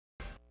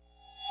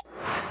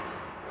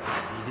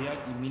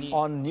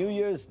On New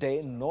Year's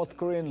Day, North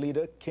Korean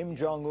leader Kim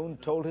Jong-un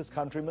told his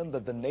countrymen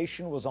that the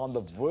nation was on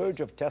the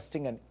verge of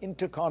testing an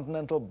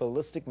intercontinental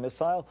ballistic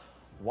missile,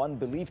 one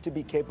believed to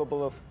be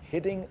capable of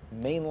hitting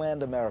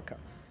mainland America.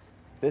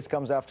 This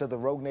comes after the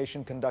rogue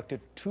nation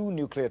conducted 2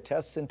 nuclear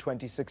tests in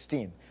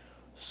 2016.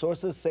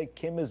 Sources say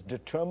Kim is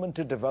determined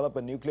to develop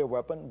a nuclear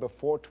weapon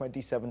before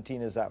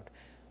 2017 is out.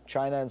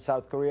 China and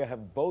South Korea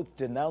have both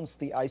denounced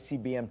the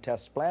ICBM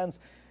test plans,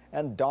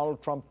 and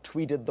Donald Trump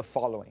tweeted the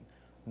following.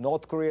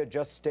 North Korea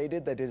just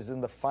stated that it is in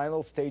the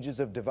final stages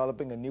of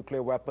developing a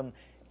nuclear weapon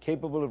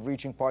capable of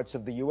reaching parts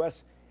of the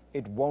U.S.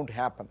 It won't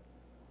happen.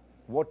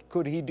 What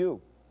could he do?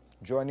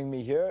 Joining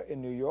me here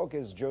in New York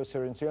is Joe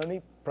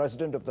Cirincione,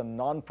 president of the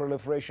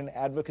Non-Proliferation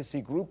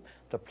Advocacy Group,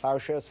 the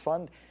Plowshares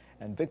Fund,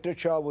 and Victor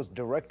Cha was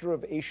director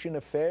of Asian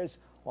Affairs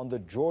on the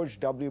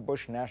George W.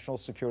 Bush National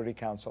Security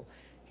Council.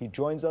 He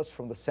joins us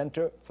from the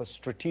Center for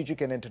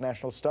Strategic and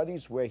International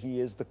Studies, where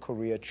he is the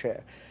Korea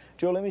chair.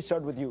 Joe, let me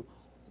start with you.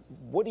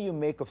 What do you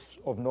make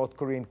of North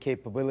Korean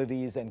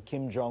capabilities and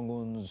Kim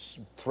Jong-un's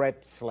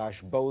threat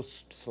 /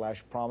 boast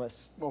 /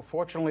 promise? Well,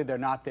 fortunately, they're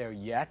not there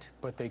yet,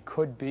 but they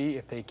could be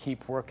if they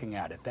keep working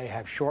at it. They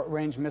have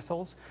short-range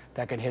missiles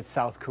that can hit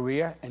South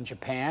Korea and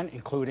Japan,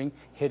 including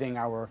hitting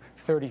our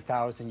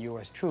 30,000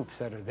 U.S. troops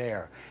that are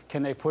there.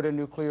 Can they put a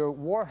nuclear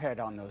warhead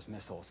on those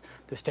missiles?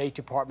 The State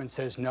Department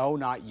says no,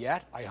 not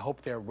yet. I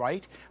hope they're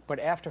right. But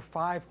after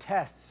 5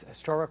 tests,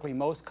 historically,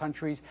 most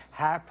countries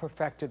have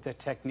perfected the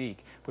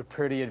technique with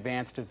pretty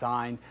advanced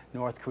design.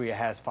 North Korea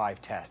has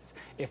 5 tests.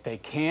 If they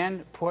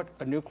can put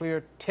a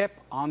nuclear tip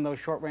on those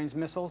short-range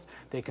missiles,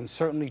 they can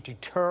certainly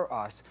deter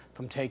us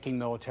from taking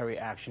military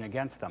action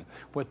against them.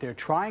 What they're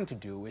trying to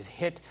do is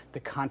hit the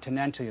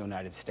continental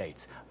United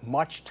States.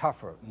 Much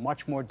tougher,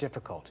 much more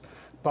difficult.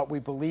 But we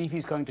believe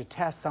he's going to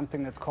test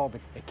something that's called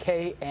the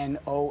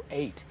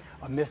KN-08,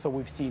 a missile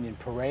we've seen in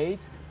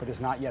parades, but has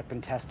not yet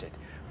been tested.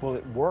 Will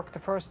it work the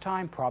first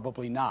time?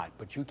 Probably not.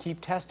 But you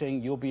keep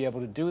testing, you'll be able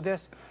to do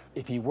this.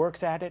 If he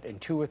works at it in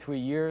 2 or 3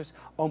 years,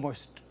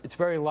 it's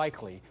very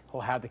likely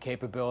he'll have the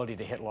capability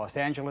to hit Los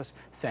Angeles,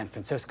 San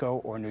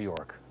Francisco, or New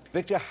York.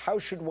 Victor, how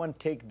should one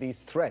take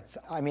these threats?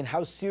 I mean,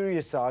 how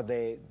serious are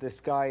they? This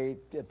guy,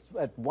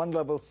 at one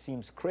level,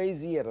 seems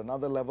crazy. At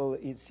another level,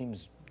 it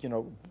seems,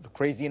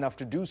 crazy enough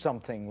to do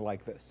something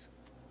like this.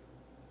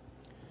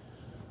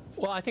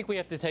 Well, I think we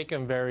have to take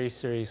him very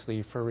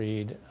seriously,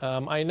 Fareed.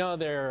 I know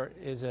there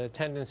is a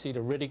tendency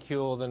to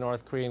ridicule the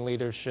North Korean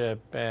leadership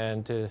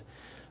and to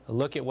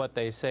look at what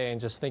they say and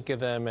just think of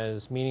them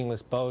as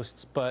meaningless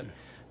boasts. But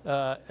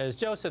as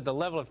Joe said, the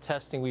level of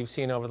testing we've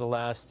seen over the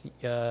last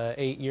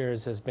 8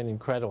 years has been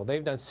incredible.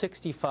 They've done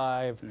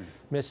 65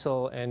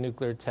 missile and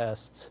nuclear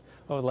tests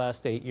over the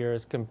last 8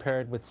 years,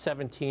 compared with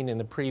 17 in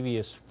the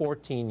previous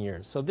 14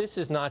 years. So this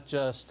is not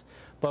just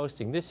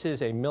boasting. This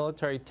is a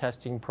military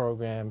testing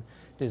program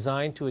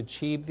designed to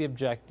achieve the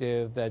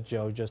objective that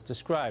Joe just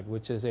described,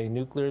 which is a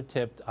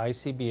nuclear-tipped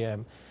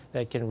ICBM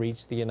that can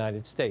reach the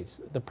United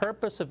States. The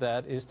purpose of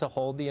that is to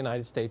hold the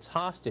United States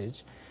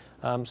hostage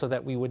so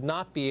that we would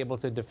not be able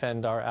to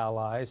defend our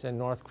allies, and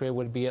North Korea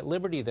would be at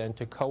liberty then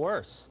to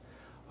coerce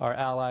our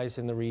allies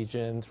in the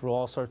region through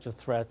all sorts of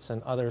threats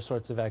and other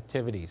sorts of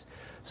activities.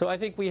 So I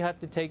think we have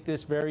to take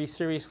this very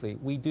seriously.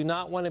 We do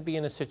not want to be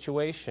in a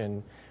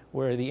situation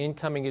where the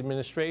incoming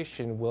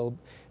administration will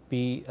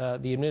be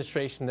the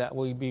administration that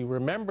will be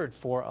remembered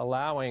for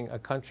allowing a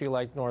country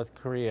like North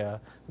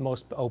Korea, the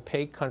most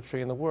opaque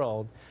country in the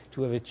world,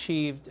 to have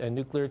achieved a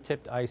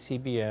nuclear-tipped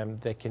ICBM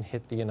that can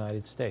hit the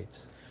United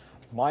States.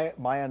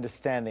 My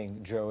understanding,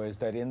 Joe, is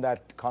that in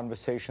that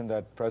conversation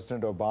that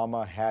President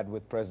Obama had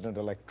with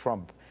President-elect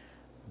Trump,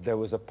 there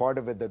was a part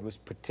of it that was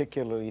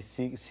particularly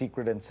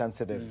secret and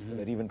sensitive,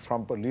 that even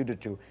Trump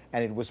alluded to,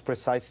 and it was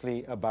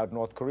precisely about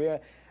North Korea.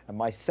 And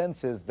my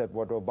sense is that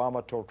what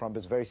Obama told Trump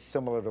is very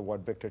similar to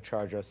what Victor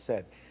Cha just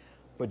said.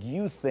 But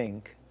you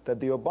think that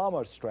the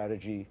Obama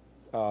strategy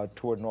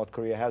toward North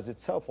Korea has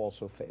itself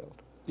also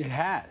failed? It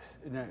has.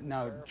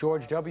 Now,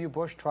 George W.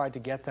 Bush tried to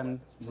get them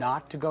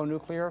not to go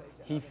nuclear.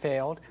 He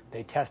failed.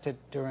 They tested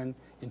in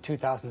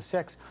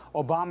 2006.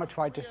 Obama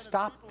tried to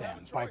stop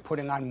them by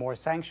putting on more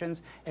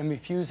sanctions and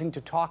refusing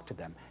to talk to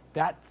them.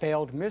 That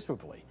failed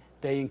miserably.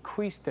 They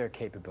increased their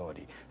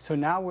capability. So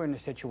now we're in a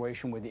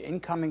situation where the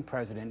incoming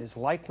president is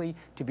likely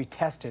to be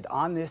tested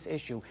on this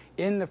issue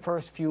in the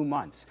first few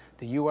months.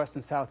 The U.S.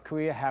 and South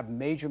Korea have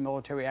major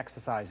military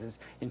exercises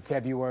in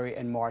February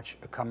and March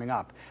coming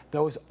up.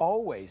 Those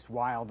always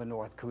rile the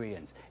North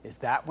Koreans. Is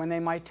that when they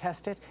might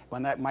test it?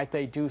 When might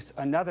they do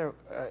another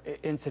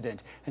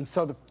incident? And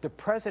so the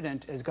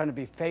president is going to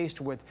be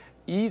faced with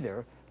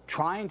either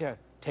trying to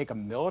take a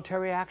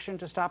military action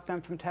to stop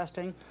them from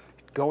testing,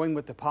 going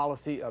with the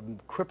policy of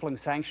crippling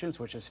sanctions,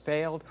 which has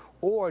failed,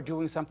 or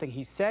doing something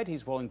he said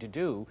he's willing to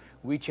do,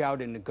 reach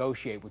out and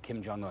negotiate with Kim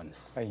Jong-un.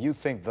 And you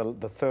think the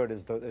third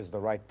is the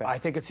right bet? I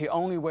think it's the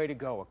only way to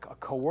go, a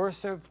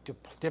coercive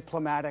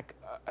diplomatic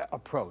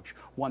approach,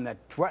 one that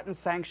threatens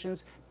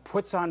sanctions,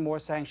 puts on more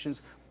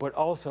sanctions, but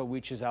also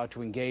reaches out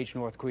to engage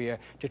North Korea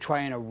to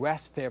try and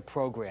arrest their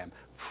program,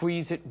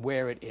 freeze it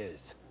where it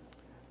is.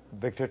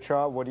 Victor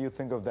Cha, what do you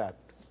think of that?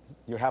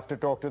 You have to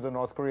talk to the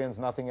North Koreans,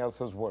 nothing else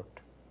has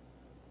worked.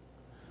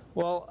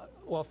 Well,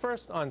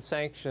 first on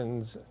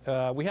sanctions,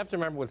 we have to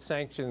remember with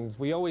sanctions,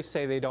 we always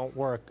say they don't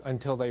work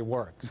until they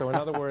work. So in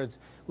other words,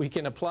 we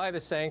can apply the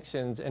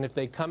sanctions, and if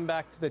they come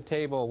back to the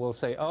table, we'll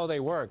say, oh, they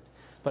worked.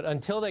 But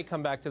until they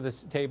come back to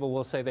this table,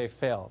 we'll say they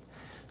failed.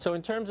 So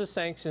in terms of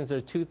sanctions, there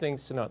are two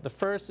things to note. The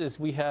first is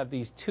we have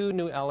these two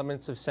new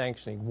elements of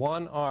sanctioning.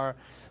 One are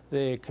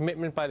the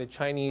commitment by the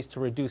Chinese to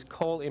reduce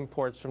coal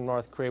imports from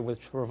North Korea,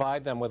 which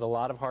provide them with a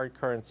lot of hard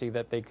currency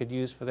that they could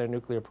use for their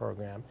nuclear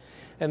program.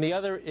 And the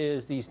other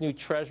is these new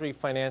Treasury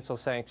financial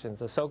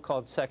sanctions, a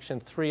so-called Section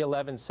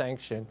 311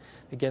 sanction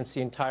against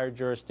the entire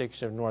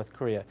jurisdiction of North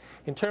Korea.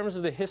 In terms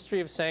of the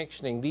history of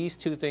sanctioning, these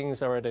two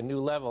things are at a new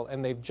level,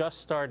 and they've just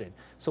started.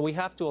 So we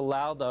have to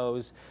allow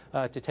those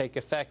to take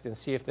effect and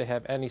see if they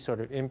have any sort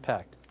of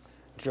impact.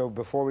 Joe,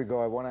 before we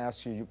go, I want to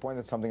ask you, you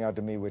pointed something out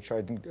to me which I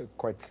didn't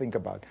quite think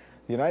about.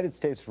 The United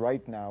States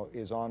right now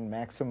is on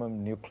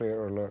maximum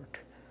nuclear alert.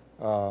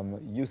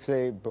 You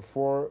say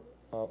before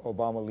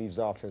Obama leaves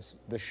office,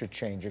 this should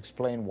change.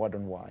 Explain what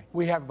and why.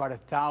 We have about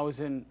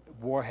 1,000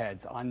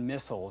 warheads on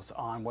missiles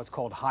on what's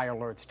called high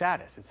alert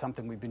status. It's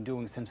something we've been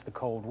doing since the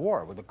Cold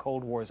War. When the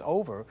Cold War is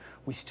over,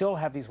 we still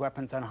have these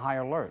weapons on high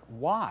alert.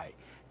 Why?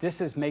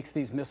 This makes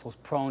these missiles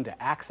prone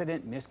to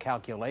accident,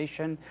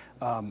 miscalculation.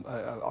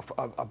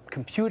 A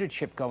computer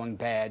chip going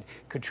bad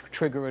could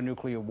trigger a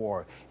nuclear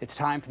war. It's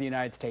time for the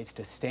United States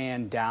to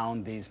stand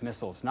down these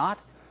missiles, not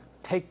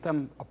take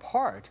them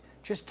apart,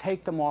 just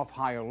take them off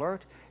high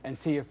alert and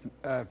see if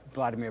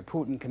Vladimir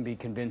Putin can be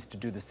convinced to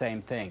do the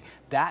same thing.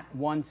 That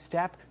one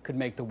step could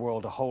make the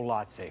world a whole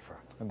lot safer.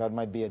 And that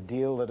might be a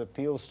deal that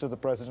appeals to the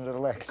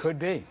president-elect. Could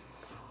be.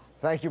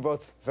 Thank you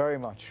both very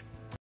much.